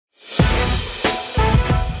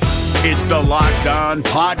It's the Locked On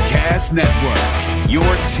Podcast Network, your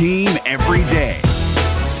team every day.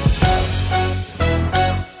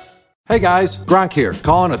 Hey guys, Gronk here,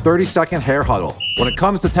 calling a 30-second hair huddle. When it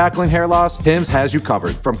comes to tackling hair loss, Hims has you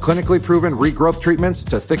covered. From clinically proven regrowth treatments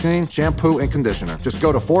to thickening, shampoo, and conditioner. Just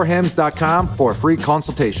go to 4hims.com for a free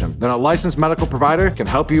consultation. Then a licensed medical provider can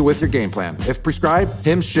help you with your game plan. If prescribed,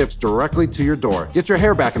 Hims ships directly to your door. Get your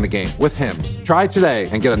hair back in the game with Hims. Try today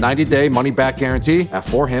and get a 90-day money-back guarantee at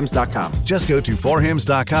 4hims.com. Just go to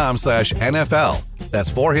 4hims.com/NFL.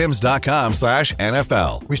 That's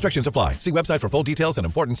 4hims.com/NFL. Restrictions apply. See website for full details and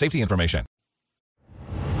important safety information.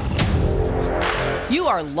 You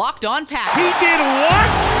are Locked On Packers. He did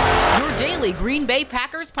what? Your daily Green Bay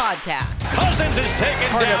Packers podcast. Cousins is taken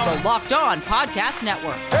Part down. of the Locked On Podcast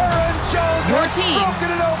Network. Aaron Jones Your has team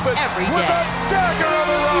broken it open every with day. a dagger of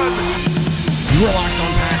a run. You are Locked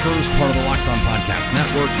On Packers, part of the Locked On Podcast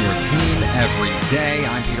Network, your team every day.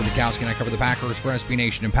 I'm Peter Bukowski, and I cover the Packers for SB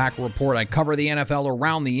Nation and Packer Report. I cover the NFL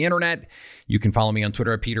around the internet. You can follow me on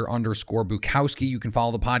Twitter at Peter_Bukowski. You can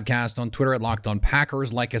follow the podcast on Twitter at Locked On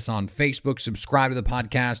Packers. Like us on Facebook. Subscribe to the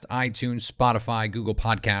podcast, iTunes, Spotify, Google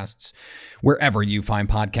Podcasts. Wherever you find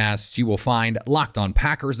podcasts, you will find Locked On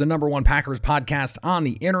Packers, the #1 Packers podcast on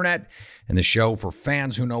the internet, and the show for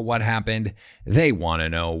fans who know what happened. They want to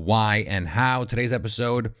know why and how. Today's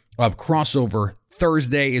episode of Crossover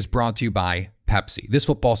Thursday is brought to you by Pepsi. This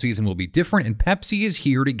football season will be different, and Pepsi is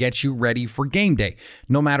here to get you ready for game day,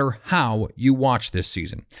 no matter how you watch this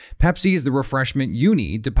season. Pepsi is the refreshment you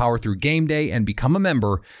need to power through game day and become a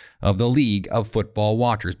member of the League of Football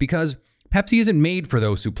Watchers, because Pepsi isn't made for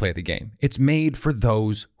those who play the game. It's made for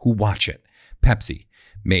those who watch it. Pepsi,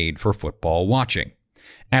 made for football watching.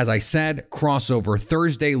 As I said, Crossover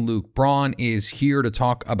Thursday, Luke Braun is here to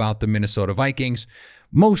talk about the Minnesota Vikings,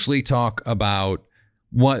 mostly talk about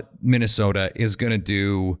what Minnesota is going to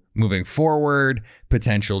do moving forward,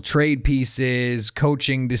 potential trade pieces,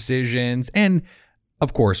 coaching decisions, and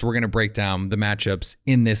of course, we're going to break down the matchups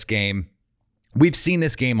in this game. We've seen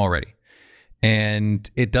this game already,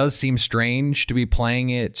 and it does seem strange to be playing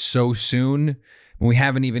it so soon. We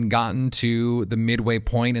haven't even gotten to the midway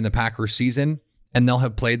point in the Packers season, and they'll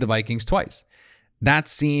have played the Vikings twice. That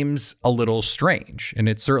seems a little strange, and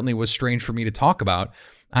it certainly was strange for me to talk about.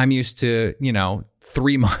 I'm used to,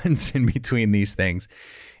 3 months in between these things.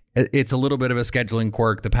 It's a little bit of a scheduling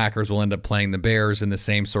quirk. The Packers will end up playing the Bears in the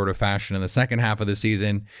same sort of fashion in the second half of the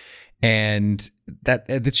season. And that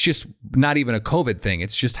it's just not even a COVID thing.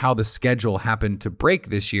 It's just how the schedule happened to break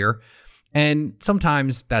this year. And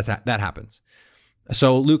sometimes that happens.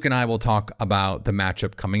 So Luke and I will talk about the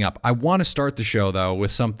matchup coming up. I want to start the show, though,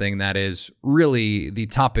 with something that is really the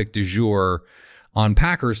topic du jour on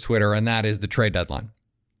Packers Twitter, and that is the trade deadline.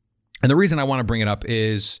 And the reason I want to bring it up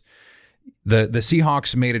is the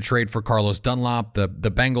Seahawks made a trade for Carlos Dunlap, the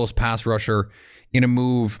Bengals pass rusher, in a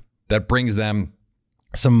move that brings them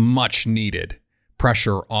some much needed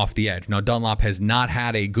pressure off the edge. Now, Dunlap has not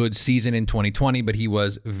had a good season in 2020, but he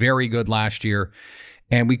was very good last year.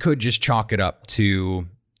 And we could just chalk it up to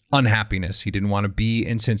unhappiness. He didn't want to be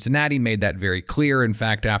in Cincinnati, made that very clear. In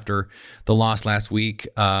fact, after the loss last week,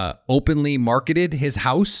 openly marketed his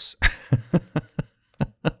house.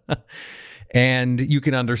 And you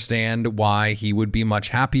can understand why he would be much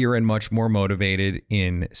happier and much more motivated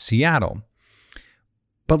in Seattle.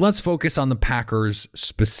 But let's focus on the Packers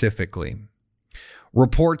specifically.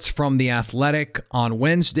 Reports from The Athletic on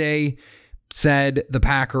Wednesday said the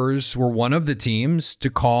Packers were one of the teams to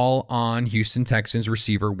call on Houston Texans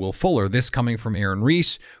receiver Will Fuller. This coming from Aaron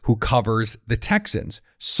Reese, who covers the Texans.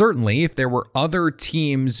 Certainly, if there were other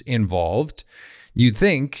teams involved, you'd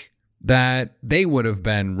think that they would have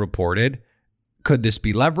been reported. Could this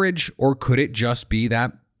be leverage, or could it just be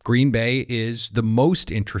that Green Bay is the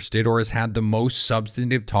most interested or has had the most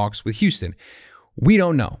substantive talks with Houston? We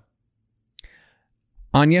don't know.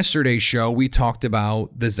 On yesterday's show, we talked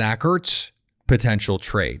about the Zach Ertz potential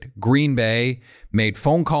trade. Green Bay made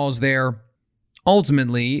phone calls there.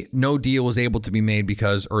 Ultimately, no deal was able to be made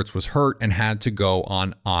because Ertz was hurt and had to go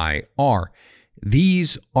on IR.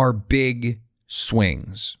 These are big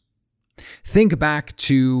swings. Think back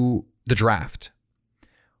to the draft.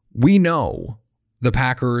 We know the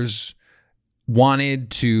Packers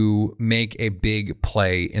wanted to make a big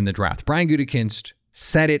play in the draft. Brian Gutekunst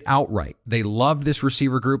said it outright. They loved this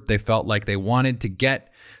receiver group. They felt like they wanted to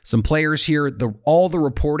get some players here. All the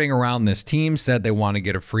reporting around this team said they want to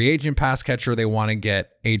get a free agent pass catcher. They want to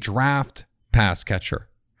get a draft pass catcher.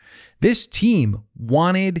 This team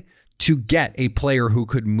wanted to get a player who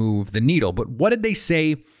could move the needle. But what did they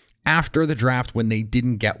say after the draft when they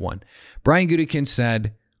didn't get one? Brian Gutekunst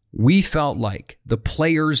said, we felt like the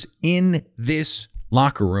players in this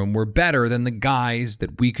locker room were better than the guys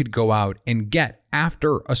that we could go out and get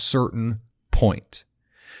after a certain point.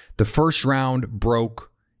 The first round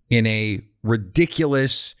broke in a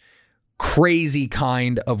ridiculous, crazy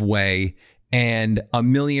kind of way, and a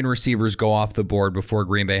million receivers go off the board before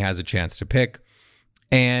Green Bay has a chance to pick.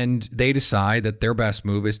 And they decide that their best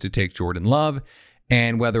move is to take Jordan Love,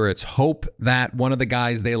 and whether it's hope that one of the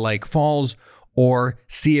guys they like falls or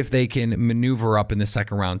see if they can maneuver up in the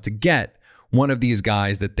second round to get one of these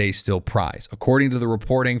guys that they still prize. According to the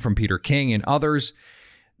reporting from Peter King and others,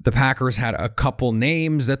 the Packers had a couple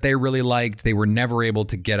names that they really liked. They were never able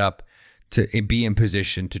to get up to be in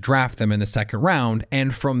position to draft them in the second round.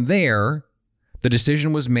 And from there, the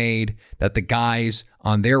decision was made that the guys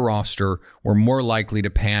on their roster were more likely to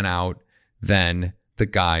pan out than the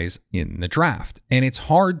guys in the draft. And it's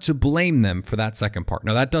hard to blame them for that second part.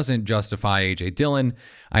 Now, that doesn't justify A.J. Dillon.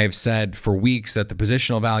 I have said for weeks that the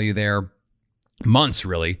positional value there, months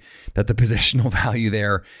really, that the positional value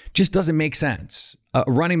there just doesn't make sense. A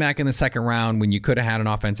running back in the second round when you could have had an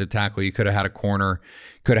offensive tackle, you could have had a corner,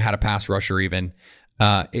 could have had a pass rusher even.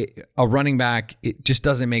 A running back, it just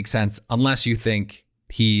doesn't make sense unless you think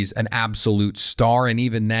he's an absolute star. And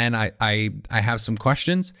even then, I have some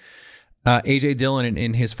questions. A.J. Dillon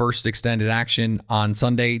in his first extended action on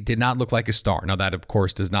Sunday did not look like a star. Now, that, of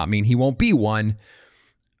course, does not mean he won't be one,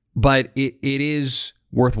 but it is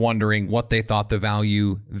worth wondering what they thought the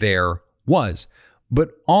value there was.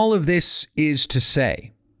 But all of this is to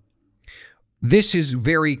say, this is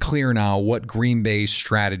very clear now what Green Bay's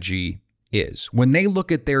strategy is. When they look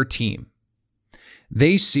at their team,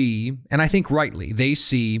 they see, and I think rightly, they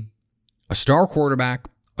see a star quarterback,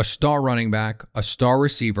 a star running back, a star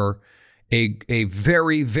receiver, a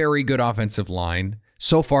very, very good offensive line.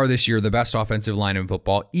 So far this year, the best offensive line in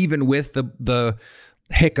football, even with the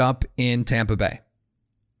hiccup in Tampa Bay.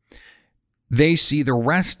 They see the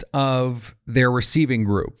rest of their receiving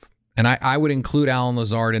group, and I would include Allen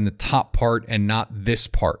Lazard in the top part and not this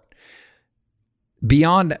part.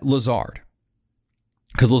 Beyond Lazard,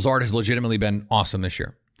 because Lazard has legitimately been awesome this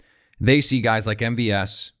year, they see guys like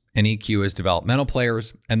MVS and EQ as developmental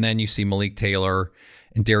players, and then you see Malik Taylor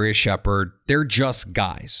and Darius Shepard. They're just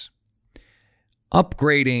guys.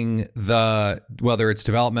 Upgrading the, whether it's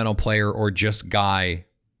developmental player or just guy,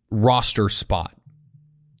 roster spot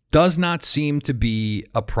does not seem to be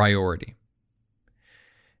a priority.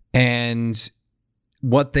 And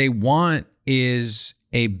what they want is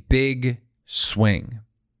a big swing.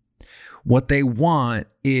 What they want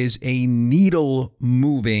is a needle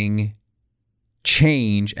moving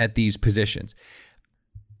change at these positions.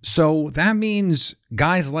 So that means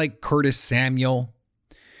guys like Curtis Samuel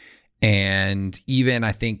and even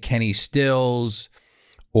I think Kenny Stills,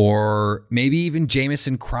 or maybe even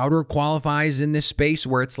Jamison Crowder qualifies in this space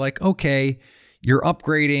where it's like, okay, you're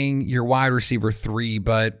upgrading your wide receiver 3,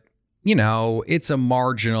 but, you know, it's a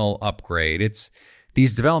marginal upgrade. It's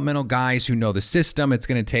these developmental guys who know the system. It's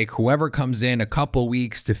going to take whoever comes in a couple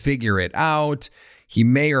weeks to figure it out. He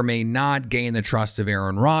may or may not gain the trust of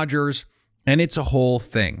Aaron Rodgers, and it's a whole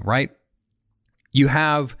thing, right? You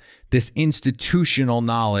have this institutional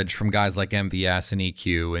knowledge from guys like MVS and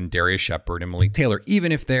EQ and Darius Shepard and Malik Taylor,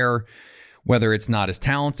 even if they're, whether it's not as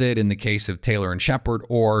talented in the case of Taylor and Shepard,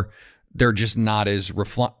 or they're just not as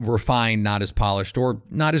refined, not as polished, or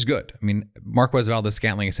not as good. I mean, Marquez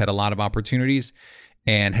Valdes-Scantling has had a lot of opportunities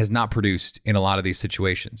and has not produced in a lot of these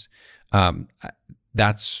situations.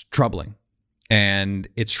 That's troubling. And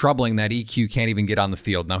it's troubling that EQ can't even get on the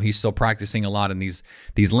field. Now, he's still practicing a lot in these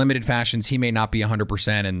limited fashions. He may not be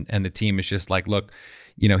 100%, and the team is just like, look,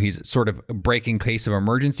 you know, he's sort of a breaking case of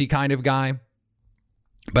emergency kind of guy.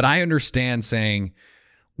 But I understand saying,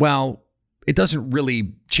 well, it doesn't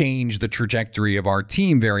really change the trajectory of our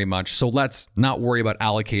team very much, so let's not worry about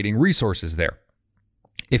allocating resources there.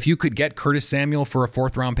 If you could get Curtis Samuel for a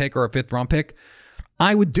 4th-round pick or a 5th-round pick,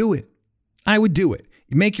 I would do it. I would do it.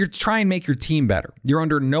 Try and make your team better. You're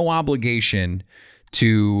under no obligation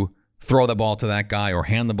to throw the ball to that guy or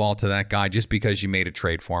hand the ball to that guy just because you made a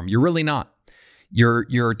trade for him. You're really not.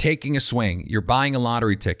 You're taking a swing. You're buying a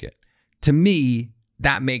lottery ticket. To me,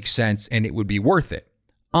 that makes sense and it would be worth it.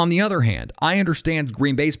 On the other hand, I understand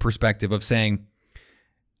Green Bay's perspective of saying,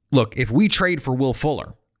 look, if we trade for Will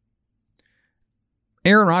Fuller,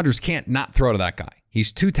 Aaron Rodgers can't not throw to that guy.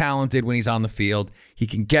 He's too talented when he's on the field. He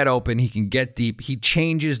can get open. He can get deep. He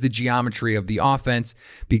changes the geometry of the offense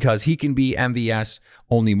because he can be MVS,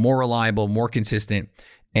 only more reliable, more consistent,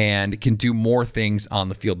 and can do more things on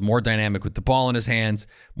the field, more dynamic with the ball in his hands,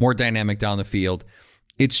 more dynamic down the field.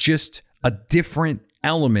 It's just a different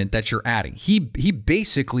element that you're adding. He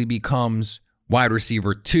basically becomes wide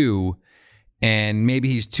receiver 2, and maybe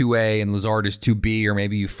he's 2A and Lazard is 2B, or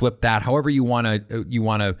maybe you flip that. However you want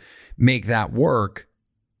to make that work.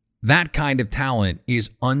 That kind of talent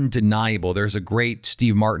is undeniable. There's a great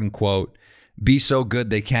Steve Martin quote, "Be so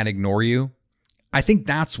good they can't ignore you." I think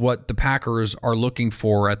that's what the Packers are looking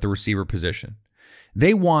for at the receiver position.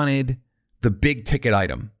 They wanted the big ticket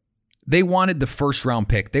item. They wanted the first round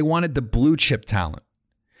pick. They wanted the blue chip talent.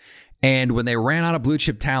 And when they ran out of blue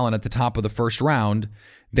chip talent at the top of the first round,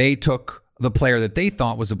 they took the player that they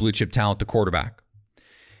thought was a blue chip talent, the quarterback.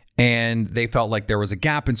 And they felt like there was a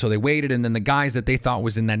gap, and so they waited. And then the guys that they thought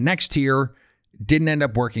was in that next tier didn't end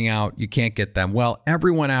up working out. You can't get them. Well,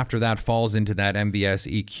 everyone after that falls into that MVS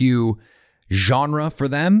EQ genre for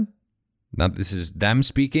them. Now, this is them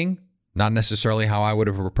speaking, not necessarily how I would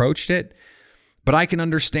have approached it. But I can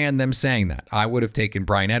understand them saying that. I would have taken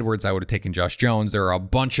Bryan Edwards. I would have taken Josh Jones. There are a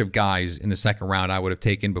bunch of guys in the second round I would have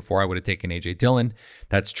taken before I would have taken A.J. Dillon.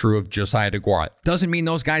 That's true of Josiah DeGuara. Doesn't mean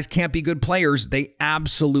those guys can't be good players. They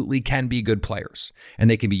absolutely can be good players. And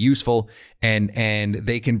they can be useful, and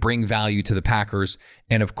they can bring value to the Packers.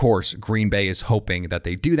 And of course, Green Bay is hoping that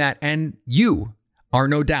they do that. And you are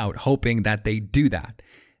no doubt hoping that they do that.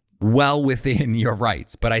 Well within your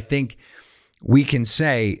rights. But I think we can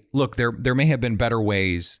say, look, there may have been better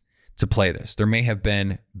ways to play this. There may have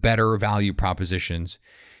been better value propositions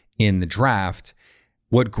in the draft.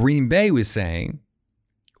 What Green Bay was saying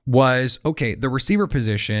was, okay, the receiver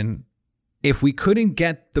position, if we couldn't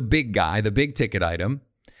get the big guy, the big ticket item,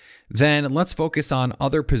 then let's focus on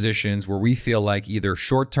other positions where we feel like either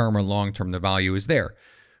short-term or long-term the value is there.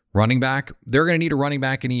 Running back, they're going to need a running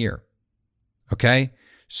back in a year. Okay?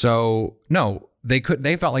 So, no, they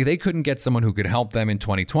felt like they couldn't get someone who could help them in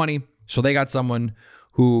 2020. So they got someone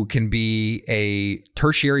who can be a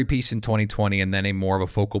tertiary piece in 2020 and then a more of a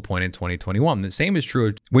focal point in 2021. The same is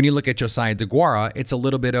true when you look at Josiah DeGuara. It's a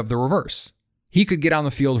little bit of the reverse. He could get on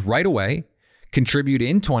the field right away, contribute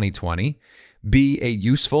in 2020, be a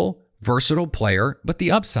useful, versatile player, but the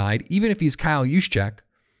upside, even if he's Kyle Juszczyk,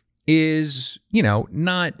 is,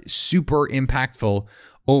 not super impactful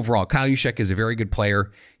overall. Kyle Juszczyk is a very good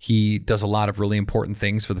player. He does a lot of really important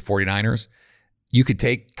things for the 49ers. You could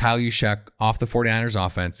take Kyle Juszczyk off the 49ers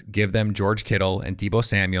offense, give them George Kittle and Deebo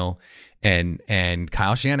Samuel and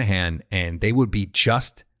Kyle Shanahan, and they would be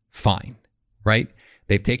just fine, right?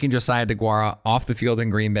 They've taken Josiah DeGuara off the field in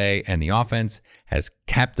Green Bay, and the offense has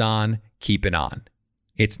kept on keeping on.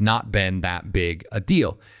 It's not been that big a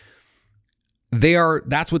deal.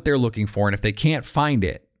 That's what they're looking for, and if they can't find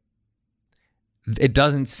it, it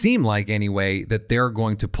doesn't seem like, anyway, that they're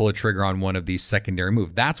going to pull a trigger on one of these secondary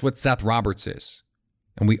moves. That's what Seth Roberts is.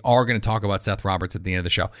 And we are going to talk about Seth Roberts at the end of the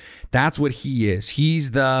show. That's what he is.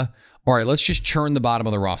 He's all right, let's just churn the bottom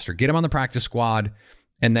of the roster. Get him on the practice squad,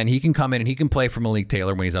 and then he can come in and he can play for Malik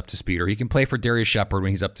Taylor when he's up to speed, or he can play for Darius Shepard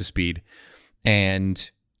when he's up to speed. And,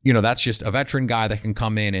 that's just a veteran guy that can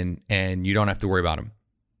come in and you don't have to worry about him.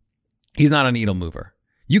 He's not a needle mover.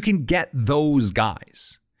 You can get those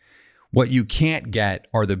guys. What you can't get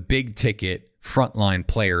are the big ticket frontline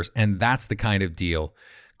players, and that's the kind of deal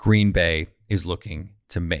Green Bay is looking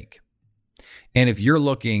to make. And if you're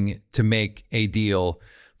looking to make a deal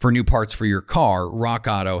for new parts for your car, Rock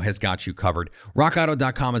Auto has got you covered.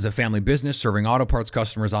 RockAuto.com is a family business serving auto parts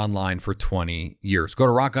customers online for 20 years. Go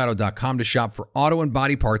to RockAuto.com to shop for auto and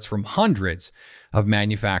body parts from hundreds of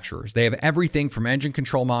manufacturers. They have everything from engine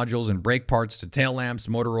control modules and brake parts to tail lamps,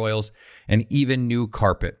 motor oils, and even new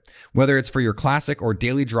carpet. Whether it's for your classic or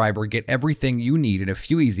daily driver, get everything you need in a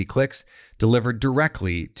few easy clicks delivered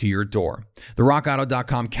directly to your door. The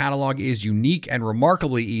RockAuto.com catalog is unique and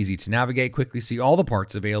remarkably easy to navigate. Quickly see all the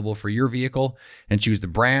parts available for your vehicle and choose the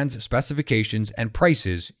brands, specifications, and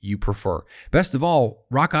prices you prefer. Best of all,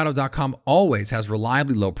 RockAuto.com always has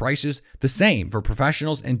reliably low prices, the same for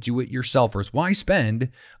professionals and do-it-yourselfers. Why spend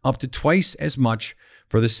up to twice as much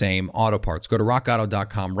for the same auto parts? Go to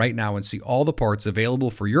rockauto.com right now and see all the parts available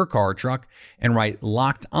for your car or truck and write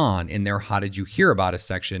 "Locked On" in their "How did you hear about us"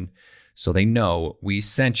 section so they know we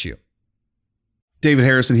sent you. David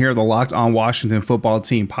Harrison here, the Locked On Washington Football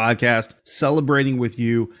Team podcast, celebrating with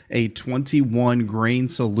you a 21 grain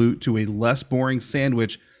salute to a less boring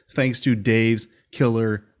sandwich thanks to Dave's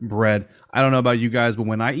Killer Bread. I don't know about you guys, but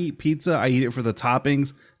when I eat pizza, I eat it for the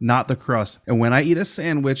toppings, not the crust. And when I eat a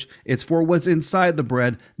sandwich, it's for what's inside the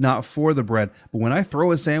bread, not for the bread. But when I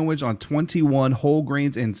throw a sandwich on 21 whole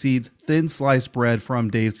grains and seeds, thin sliced bread from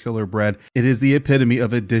Dave's Killer Bread, it is the epitome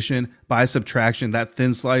of addition by subtraction. That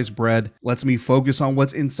thin sliced bread lets me focus on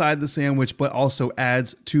what's inside the sandwich, but also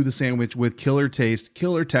adds to the sandwich with killer taste,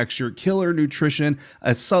 killer texture, killer nutrition,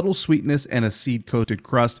 a subtle sweetness, and a seed-coated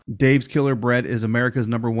crust. Dave's Killer Bread is America's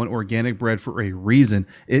 #1 organic bread for a reason.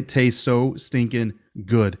 It tastes so stinking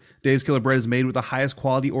good. Dave's Killer Bread is made with the highest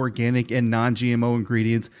quality organic and non-GMO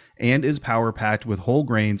ingredients and is power-packed with whole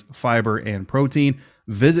grains, fiber, and protein.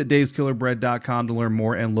 Visit daveskillerbread.com to learn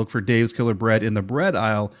more and look for Dave's Killer Bread in the bread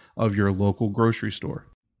aisle of your local grocery store.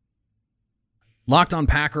 Locked on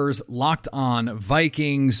Packers, Locked on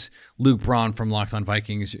Vikings. Luke Braun from Locked on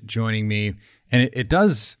Vikings joining me. And it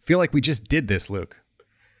does feel like we just did this, Luke.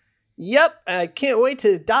 Yep, I can't wait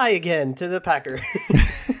to die again to the Packers.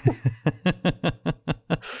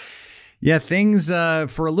 Yeah, things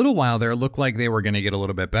for a little while there looked like they were going to get a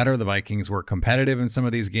little bit better. The Vikings were competitive in some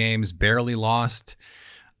of these games, barely lost,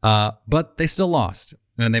 but they still lost.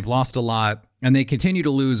 And they've lost a lot, and they continue to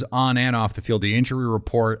lose on and off the field. The injury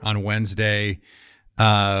report on Wednesday,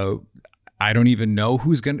 I don't even know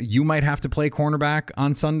who's going to... You might have to play cornerback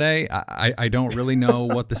on Sunday. I don't really know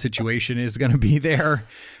what the situation is going to be there.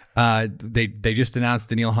 They just announced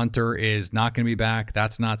Danielle Hunter is not going to be back.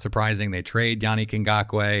 That's not surprising. They trade Yannick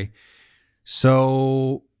Ngakoue.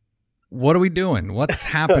 So what are we doing? What's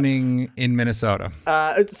happening in Minnesota?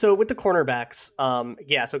 So with the cornerbacks,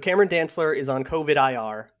 so Cameron Dantzler is on COVID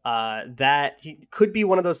IR. That he could be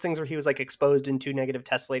one of those things where he was like exposed in 2 negative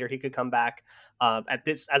tests later. He could come back.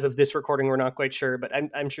 As of this recording, we're not quite sure, but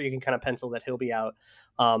I'm sure you can kind of pencil that he'll be out.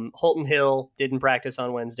 Holton Hill didn't practice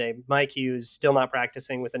on Wednesday. Mike Hughes still not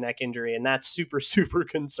practicing with a neck injury, and that's super, super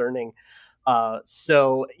concerning.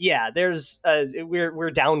 There's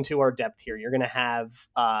we're down to our depth here. You're going to have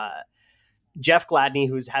Jeff Gladney,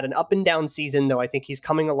 who's had an up and down season, though I think he's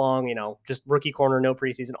coming along, just rookie corner, no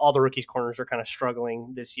preseason. All the rookie corners are kind of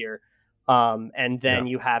struggling this year. And then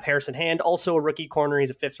you have Harrison Hand, also a rookie corner. He's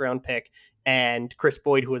a 5th round pick. And Chris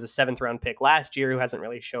Boyd, who was a 7th round pick last year, who hasn't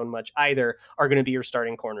really shown much either, are going to be your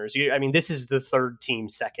starting corners. This is the 3rd team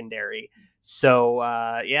secondary. So,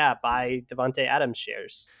 buy Devontae Adams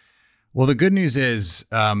shares. Well, the good news is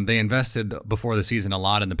they invested before the season a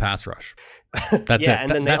lot in the pass rush. That's it.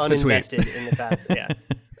 And then they uninvested in the pass. Yeah.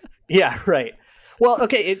 Yeah, right. Well,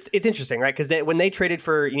 okay, it's interesting, right? Because when they traded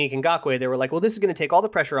for Yannick Ngakoue, they were like, well, this is going to take all the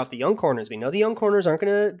pressure off the young corners. We know the young corners aren't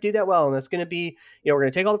going to do that well, and that's going to be, we're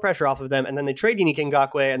going to take all the pressure off of them. And then they trade Yannick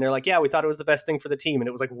Ngakoue, and they're like, yeah, we thought it was the best thing for the team, and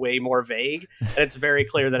it was like way more vague. And it's very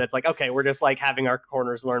clear that it's like, okay, we're just like having our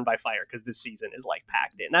corners learn by fire because this season is like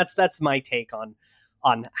packed in. That's my take on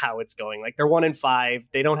how it's going. Like, they're 1-5.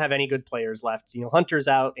 They don't have any good players left. Hunter's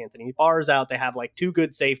out, Anthony Barr's out. They have like 2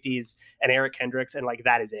 good safeties and Eric Kendricks, and like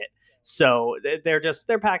that is it. So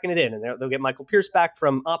they're packing it in, and they'll get Michael Pierce back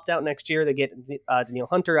from opt-out next year. They get Danielle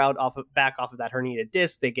Hunter back off of that herniated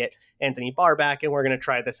disc. They get Anthony Barr back, and we're going to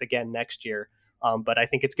try this again next year. But I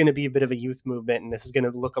think it's going to be a bit of a youth movement, and this is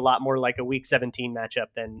going to look a lot more like a Week 17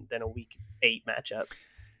 matchup than a Week 8 matchup.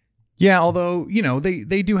 Yeah, although,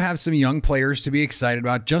 they do have some young players to be excited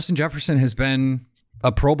about. Justin Jefferson has been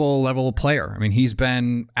a Pro Bowl level player. I mean, he's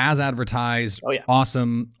been as advertised,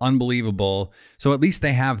 awesome, unbelievable. So at least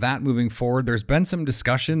they have that moving forward. There's been some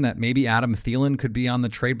discussion that maybe Adam Thielen could be on the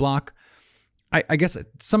trade block. I guess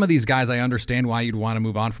some of these guys, I understand why you'd want to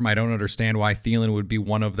move on from. I don't understand why Thielen would be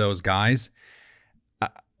one of those guys.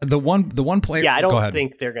 The one player. Yeah, I don't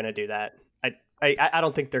think they're going to do that. I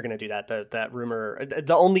don't think they're going to do that. That rumor,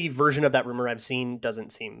 the only version of that rumor I've seen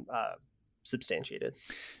doesn't seem substantiated.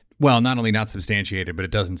 Well, not only not substantiated, but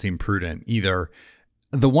it doesn't seem prudent either.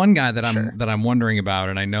 The one guy that I'm wondering about,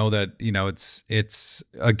 and I know that it's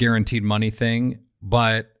a guaranteed money thing,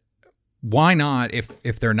 but why not,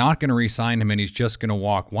 if they're not going to re-sign him and he's just going to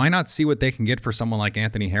walk, why not see what they can get for someone like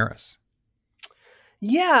Anthony Harris?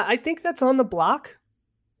 Yeah, I think that's on the block.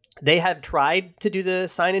 They have tried to do the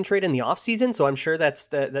sign and trade in the offseason, so I'm sure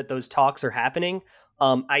that those talks are happening.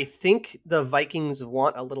 I think the Vikings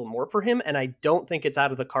want a little more for him, and I don't think it's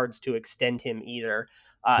out of the cards to extend him either,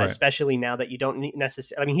 right. Especially now that you don't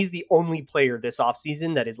necessarily... I mean, he's the only player this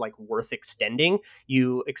offseason that is like worth extending.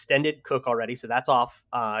 You extended Cook already, so that's off.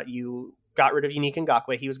 You got rid of Yannick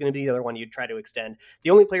Ngakoue. He was going to be the other one you'd try to extend.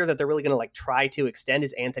 The only player that they're really going to like try to extend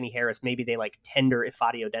is Anthony Harris. Maybe they like tender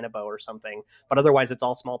Ifeadi Odenigbo or something, but otherwise it's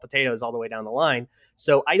all small potatoes all the way down the line.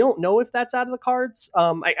 So I don't know if that's out of the cards.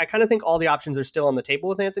 I kind of think all the options are still on the table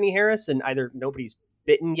with Anthony Harris, and either nobody's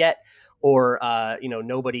bitten yet, or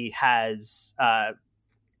nobody has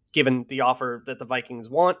given the offer that the Vikings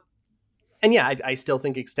want. And yeah, I still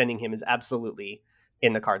think extending him is absolutely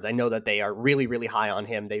in the cards. I know that they are really, really high on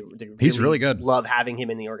him. He's really good. Love having him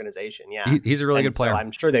in the organization. Yeah, he's a really good player. So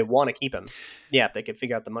I'm sure they want to keep him. Yeah, if they could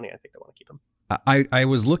figure out the money, I think they want to keep him. I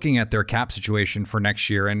was looking at their cap situation for next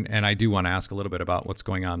year, and I do want to ask a little bit about what's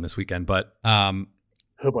going on this weekend. But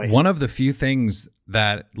one of the few things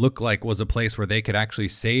that looked like was a place where they could actually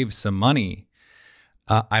save some money.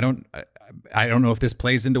 I don't know if this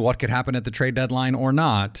plays into what could happen at the trade deadline or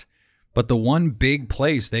not. But the one big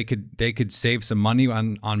place they could save some money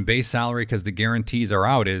on base salary because the guarantees are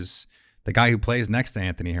out is the guy who plays next to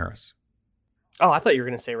Anthony Harris. Oh, I thought you were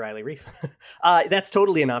going to say Riley Reif. That's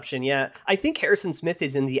totally an option. Yeah, I think Harrison Smith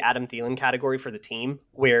is in the Adam Thielen category for the team,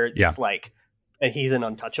 where it's like, and he's an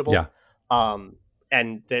untouchable. Yeah.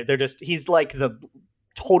 And he's like the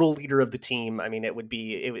total leader of the team. I mean, it would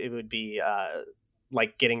be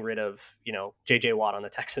like getting rid of JJ Watt on the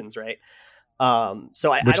Texans, right?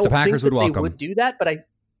 So I don't the Packers think that would they would do that, but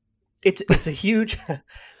it's a huge,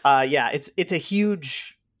 it's a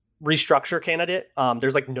huge restructure candidate.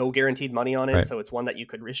 There's like no guaranteed money on it. Right. So it's one that you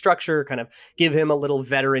could restructure, kind of give him a little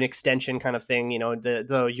veteran extension kind of thing,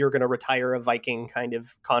 the you're going to retire a Viking kind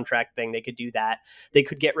of contract thing. They could do that. They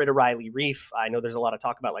could get rid of Riley Reif. I know there's a lot of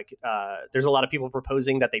talk about there's a lot of people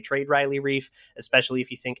proposing that they trade Riley Reif, especially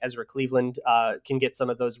if you think Ezra Cleveland can get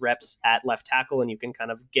some of those reps at left tackle and you can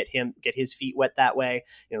kind of get his feet wet that way.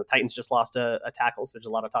 The Titans just lost a tackle. So there's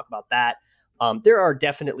a lot of talk about that. There are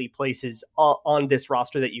definitely places on this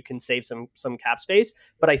roster that you can save some cap space.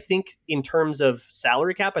 But I think in terms of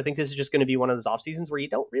salary cap, I think this is just going to be one of those off seasons where you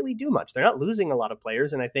don't really do much. They're not losing a lot of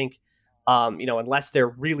players. And I think, unless they're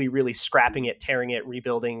really, really scrapping it, tearing it,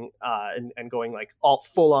 rebuilding and going like all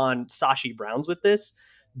full on Sashi Browns with this,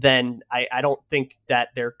 then I don't think that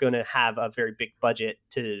they're going to have a very big budget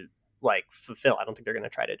to like fulfill. I don't think they're going to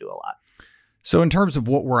try to do a lot. So in terms of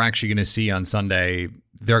what we're actually going to see on Sunday,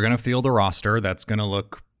 they're going to field a roster that's going to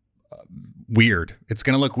look weird. It's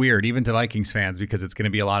going to look weird even to Vikings fans because it's going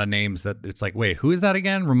to be a lot of names that it's like, wait, who is that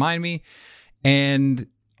again? Remind me. And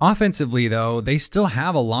offensively, though, they still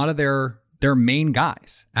have a lot of their main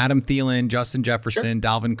guys. Adam Thielen, Justin Jefferson,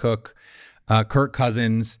 sure. Dalvin Cook, Kirk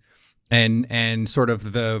Cousins, and sort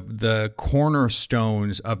of the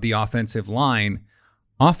cornerstones of the offensive line.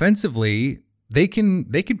 Offensively, they can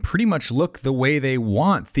pretty much look the way they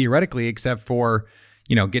want theoretically, except for,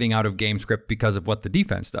 getting out of game script because of what the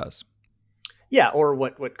defense does. Yeah, or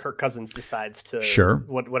what Kirk Cousins decides to, sure,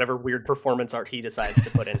 whatever weird performance art he decides to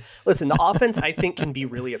put in. Listen, the offense I think can be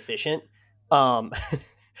really efficient.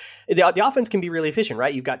 The offense can be really efficient,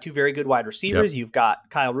 right? You've got two very good wide receivers. Yep. You've got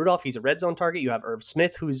Kyle Rudolph. He's a red zone target. You have Irv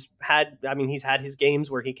Smith, he's had his games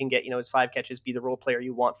where he can get, his 5 catches, be the role player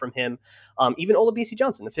you want from him. Even Olabisi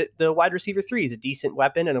Johnson, the wide receiver 3 is a decent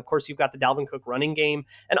weapon. And of course you've got the Dalvin Cook running game.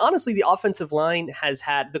 And honestly, the offensive line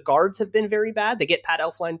the guards have been very bad. They get Pat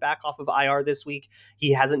Elflein back off of IR this week.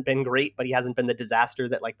 He hasn't been great, but he hasn't been the disaster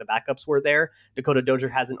that like the backups were there. Dakota Dozier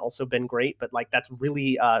hasn't also been great, but like that's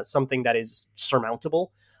really something that is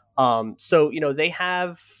surmountable. So they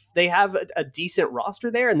have a decent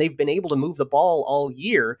roster there, and they've been able to move the ball all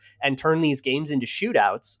year and turn these games into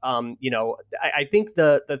shootouts. I think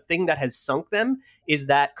the thing that has sunk them is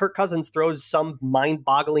that Kirk Cousins throws some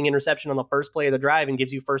mind-boggling interception on the first play of the drive and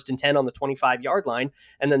gives you 1st and 10 on the 25-yard line,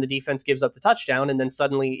 and then the defense gives up the touchdown, and then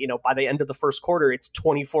suddenly, by the end of the first quarter, it's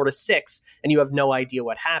 24-6, and you have no idea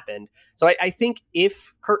what happened. So I think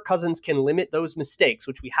if Kirk Cousins can limit those mistakes,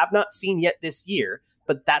 which we have not seen yet this year,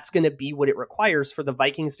 but that's going to be what it requires for the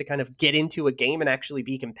Vikings to kind of get into a game and actually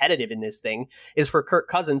be competitive in this thing, is for Kirk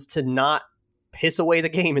Cousins to not piss away the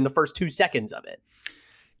game in the first 2 seconds of it.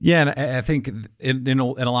 Yeah, and I think in a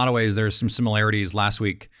lot of ways there's some similarities last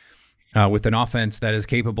week with an offense that is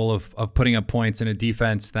capable of putting up points and a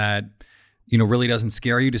defense that really doesn't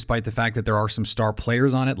scare you, despite the fact that there are some star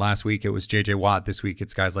players on it. Last week, it was JJ Watt. This week,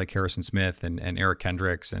 it's guys like Harrison Smith and Eric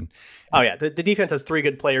Kendricks. And the defense has 3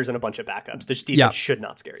 good players and a bunch of backups. This defense should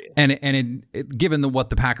not scare you. And given what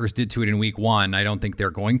the Packers did to it in week 1, I don't think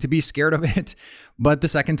they're going to be scared of it. But the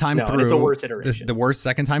second time through, it's a worse iteration. The worst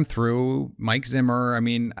second time through, Mike Zimmer. I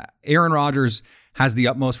mean, Aaron Rodgers has the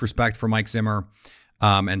utmost respect for Mike Zimmer.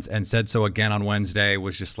 And said so again on Wednesday,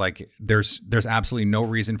 was just like, there's absolutely no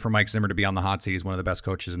reason for Mike Zimmer to be on the hot seat. He's one of the best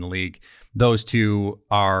coaches in the league. Those two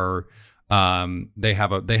are, they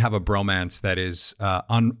have a bromance that is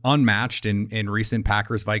unmatched in recent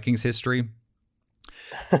Packers Vikings history.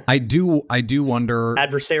 I do wonder.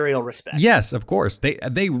 Adversarial respect. Yes, of course.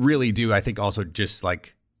 They really do. I think also just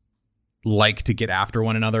like like to get after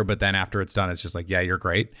one another, but then after it's done, it's just like, yeah, you're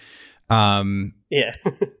great. Yeah.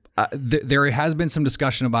 There has been some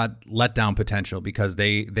discussion about letdown potential because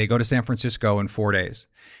they go to San Francisco in 4 days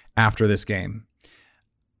after this game.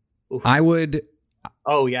 Oof. I would.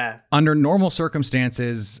 Oh, yeah. Under normal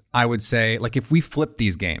circumstances, I would say, like, if we flip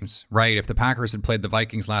these games, right? If the Packers had played the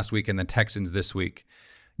Vikings last week and the Texans this week,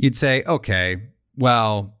 you'd say, okay,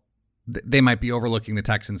 well, they might be overlooking the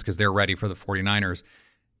Texans because they're ready for the 49ers.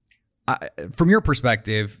 From your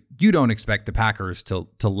perspective, you don't expect the Packers to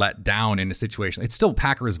let down in a situation. It's still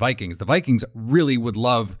Packers-Vikings. The Vikings really would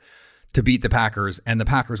love to beat the Packers, and the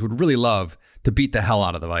Packers would really love to beat the hell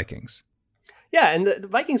out of the Vikings. Yeah, and the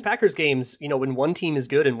Vikings-Packers games, when one team is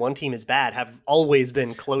good and one team is bad, have always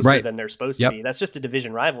been closer than they're supposed to be. That's just a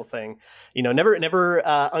division rival thing. Never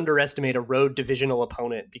underestimate a road divisional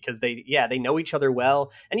opponent because they know each other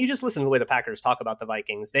well. And you just listen to the way the Packers talk about the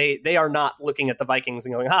Vikings. They are not looking at the Vikings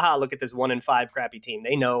and going, haha, look at this 1-5 crappy team.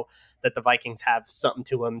 They know that the Vikings have something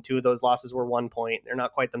to them. 2 of those losses were 1 point. They're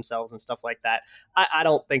not quite themselves and stuff like that. I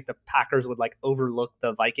don't think the Packers would overlook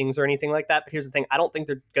the Vikings or anything like that. But here's the thing. I don't think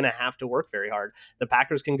they're going to have to work very hard. The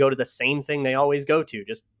Packers can go to the same thing they always go to.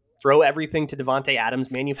 Just throw everything to Devontae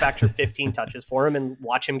Adams, manufacture 15 touches for him, and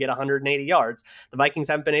watch him get 180 yards. The Vikings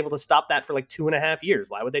haven't been able to stop that for 2.5 years.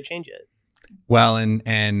 Why would they change it? Well,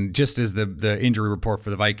 and just as the injury report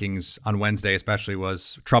for the Vikings on Wednesday especially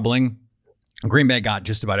was troubling, Green Bay got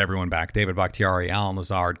just about everyone back. David Bakhtiari, Alan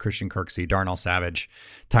Lazard, Christian Kirksey, Darnell Savage,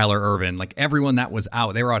 Tyler Irvin, everyone that was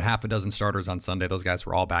out. They were out half a dozen starters on Sunday. Those guys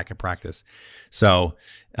were all back at practice. So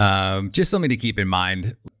just something to keep in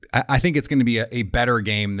mind. I think it's going to be a better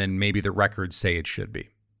game than maybe the records say it should be.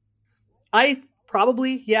 I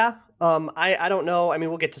probably, yeah. I don't know. I mean,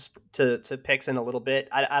 we'll get to picks in a little bit.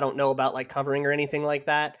 I don't know about covering or anything like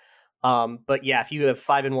that. But yeah, if you have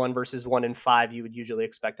 5-1 versus 1-5, you would usually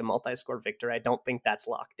expect a multi-score victory. I don't think that's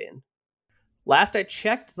locked in. Last I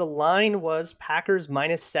checked, the line was Packers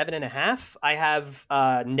 -7.5. I have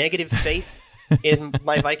negative faith in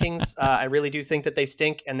my Vikings. I really do think that they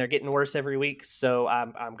stink and they're getting worse every week. So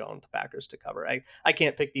I'm going with the Packers to cover. I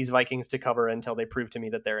can't pick these Vikings to cover until they prove to me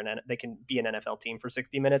that they can be an NFL team for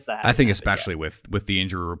 60 minutes. I think especially with the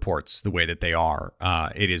injury reports the way that they are,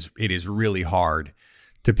 it is really hard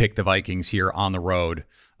to pick the Vikings here on the road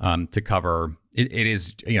to cover. It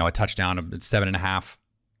is, a touchdown of 7.5,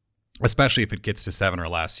 especially if it gets to 7 or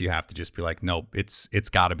less. You have to just be like, nope, it's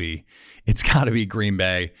gotta be Green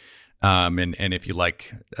Bay. And if you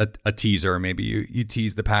like a teaser, maybe you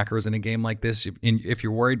tease the Packers in a game like this if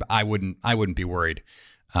you're worried. But I wouldn't be worried.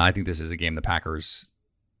 I think this is a game the Packers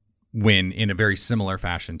win in a very similar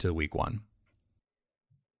fashion to week 1.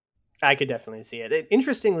 I could definitely see it.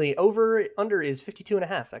 Interestingly, under is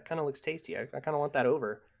 52.5. That kind of looks tasty. I kind of want that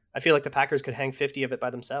over. I feel like the Packers could hang 50 of it by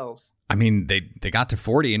themselves. I mean, they got to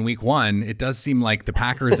 40 in week 1. It does seem like the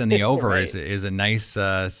Packers and the over right. is a nice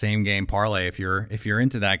same game parlay if you're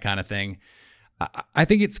into that kind of thing. I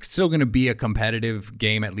think it's still going to be a competitive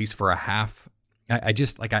game, at least for a half. I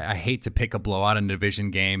just I hate to pick a blowout in a division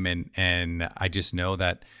game, and I just know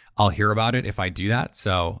that I'll hear about it if I do that.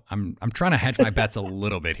 So I'm trying to hedge my bets a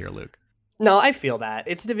little bit here, Luke. No, I feel that.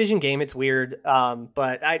 It's a division game. It's weird.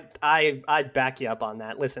 But I'd back you up on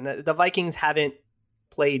that. Listen, the Vikings haven't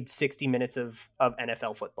played 60 minutes of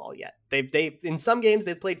NFL football yet. They in some games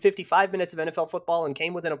they've played 55 minutes of NFL football and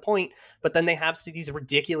came within a point, but then they have these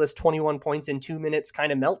ridiculous 21 points in 2 minutes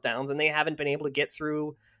kind of meltdowns, and they haven't been able to get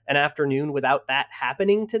through an afternoon without that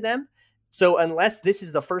happening to them. So unless this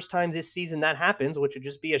is the first time this season that happens, which would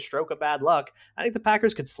just be a stroke of bad luck, I think the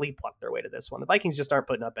Packers could sleepwalk their way to this one. The Vikings just aren't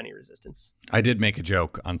putting up any resistance. I did make a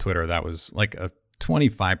joke on Twitter that was like a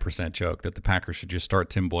 25% joke that the Packers should just start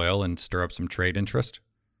Tim Boyle and stir up some trade interest.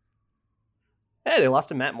 Hey, they lost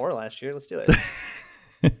to Matt Moore last year. Let's do it.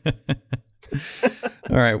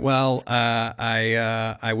 All right. Well,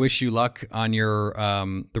 I wish you luck on your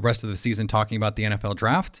the rest of the season talking about the NFL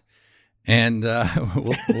draft. And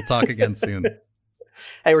we'll talk again soon.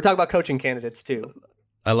 Hey, we're talking about coaching candidates too.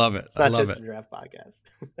 I love it. It's not just a draft podcast.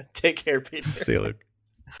 Take care, Peter. See you, Luke.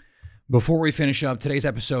 Before we finish up, today's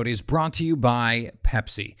episode is brought to you by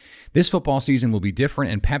Pepsi. This football season will be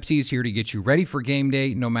different, and Pepsi is here to get you ready for game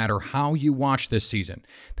day no matter how you watch this season.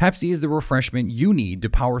 Pepsi is the refreshment you need to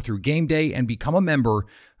power through game day and become a member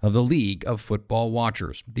of the League of Football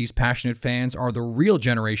Watchers. These passionate fans are the real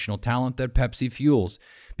generational talent that Pepsi fuels.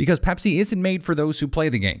 Because Pepsi isn't made for those who play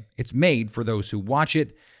the game. It's made for those who watch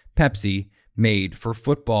it. Pepsi, made for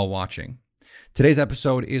football watching. Today's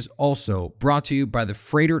episode is also brought to you by the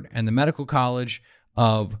Froedtert and the Medical College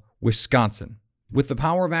of Wisconsin. With the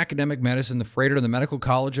power of academic medicine, the Freighter and the Medical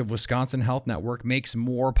College of Wisconsin Health Network makes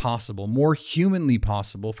more possible, more humanly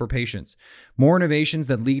possible for patients. More innovations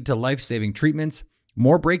that lead to life-saving treatments,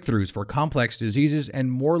 more breakthroughs for complex diseases,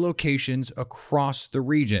 and more locations across the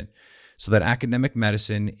region so that academic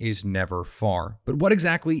medicine is never far. But what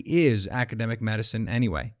exactly is academic medicine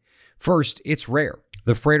anyway? First, it's rare.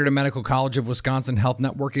 The Freighter and Medical College of Wisconsin Health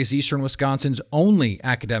Network is Eastern Wisconsin's only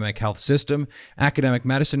academic health system. Academic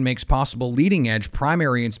medicine makes possible leading-edge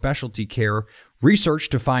primary and specialty care, research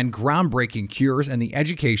to find groundbreaking cures, and the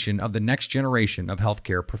education of the next generation of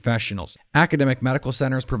healthcare professionals. Academic medical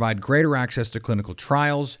centers provide greater access to clinical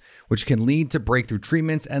trials, which can lead to breakthrough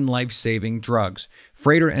treatments and life-saving drugs.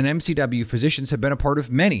 Freighter and MCW physicians have been a part of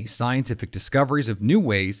many scientific discoveries of new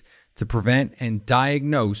ways to prevent and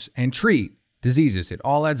diagnose and treat diseases. It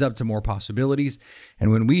all adds up to more possibilities.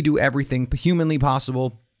 And when we do everything humanly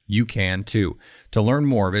possible, you can too. To learn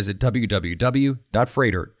more, visit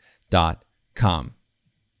www.freighter.com.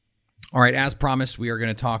 All right, as promised, we are going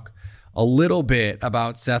to talk a little bit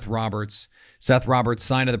about Seth Roberts. Seth Roberts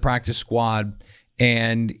signed to the practice squad,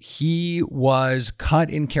 and he was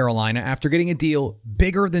cut in Carolina after getting a deal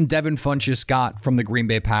bigger than Devin Funchess got from the Green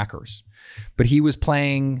Bay Packers. But he was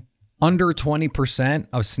playing under 20%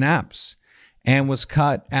 of snaps and was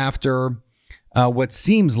cut after what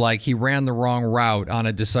seems like he ran the wrong route on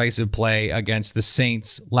a decisive play against the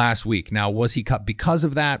Saints last week. Now, was he cut because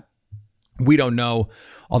of that? We don't know,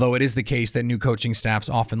 although it is the case that new coaching staffs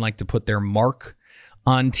often like to put their mark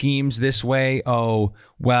on teams this way. Oh,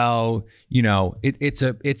 well, you know, it's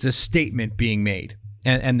a statement being made.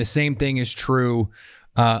 And the same thing is true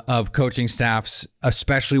of coaching staffs,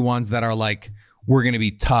 especially ones that are like, we're going to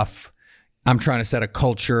be tough. I'm trying to set a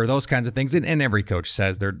culture, those kinds of things. And every coach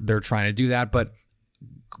says they're trying to do that. But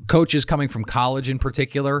coaches coming from college in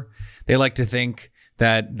particular, they like to think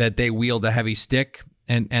that they wield a heavy stick,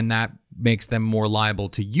 and that makes them more liable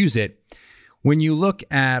to use it. When you look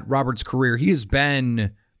at Roberts' career, he has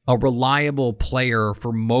been a reliable player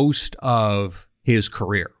for most of his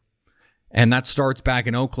career. And that starts back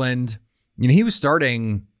in Oakland. You know, he was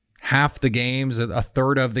starting half the games, a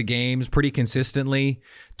third of the games pretty consistently.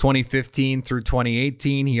 2015 through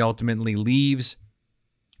 2018, he ultimately leaves,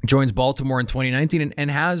 joins Baltimore in 2019,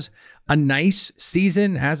 and has a nice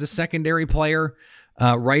season as a secondary player,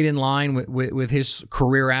 right in line with his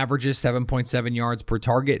career averages, 7.7 yards per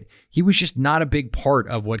target. He was just not a big part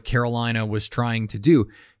of what Carolina was trying to do.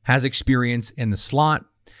 Has experience in the slot,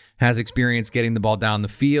 has experience getting the ball down the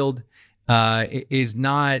field, is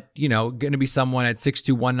not, going to be someone at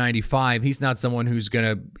 6'2", 195. He's not someone who's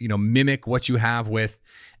going to, mimic what you have with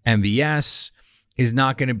MVS. Is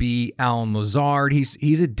not going to be Alan Lazard.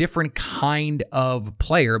 He's a different kind of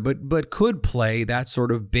player, but could play that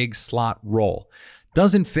sort of big slot role.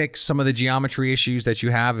 Doesn't fix some of the geometry issues that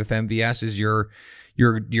you have if MVS is your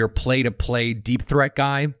play-to-play deep threat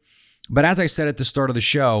guy. But as I said at the start of the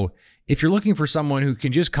show, if you're looking for someone who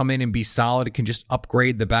can just come in and be solid, can just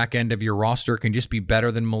upgrade the back end of your roster, can just be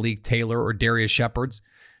better than Malik Taylor or Darius Shepard's,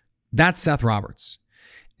 that's Seth Roberts.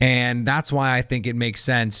 And that's why I think it makes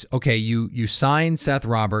sense. Okay, you sign Seth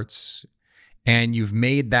Roberts and you've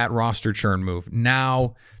made that roster churn move.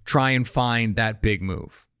 Now try and find that big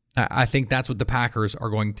move. I think that's what the Packers are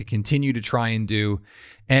going to continue to try and do.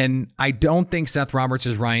 And I don't think Seth Roberts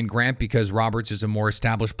is Ryan Grant because Roberts is a more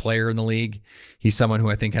established player in the league. He's someone who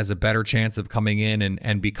I think has a better chance of coming in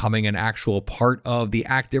and becoming an actual part of the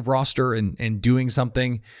active roster and doing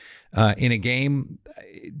something in a game.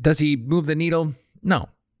 Does he move the needle? No,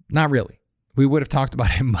 not really. We would have talked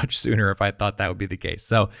about him much sooner if I thought that would be the case.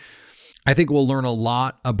 So I think we'll learn a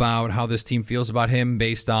lot about how this team feels about him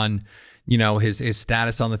based on his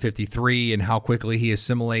status on the 53 and how quickly he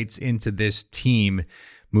assimilates into this team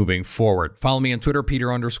moving forward. Follow me on Twitter,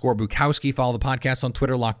 Peter_Bukowski. Follow the podcast on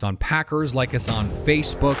Twitter, Locked On Packers. Like us on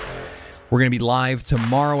Facebook. We're going to be live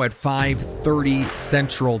tomorrow at 5:30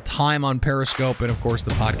 Central Time on Periscope. And of course,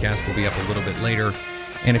 the podcast will be up a little bit later.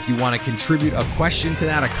 And if you want to contribute a question to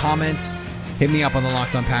that, a comment, hit me up on the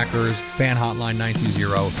Locked On Packers fan hotline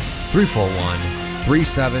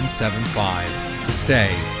 920-341-3775 to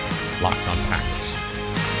stay Locked On Packers.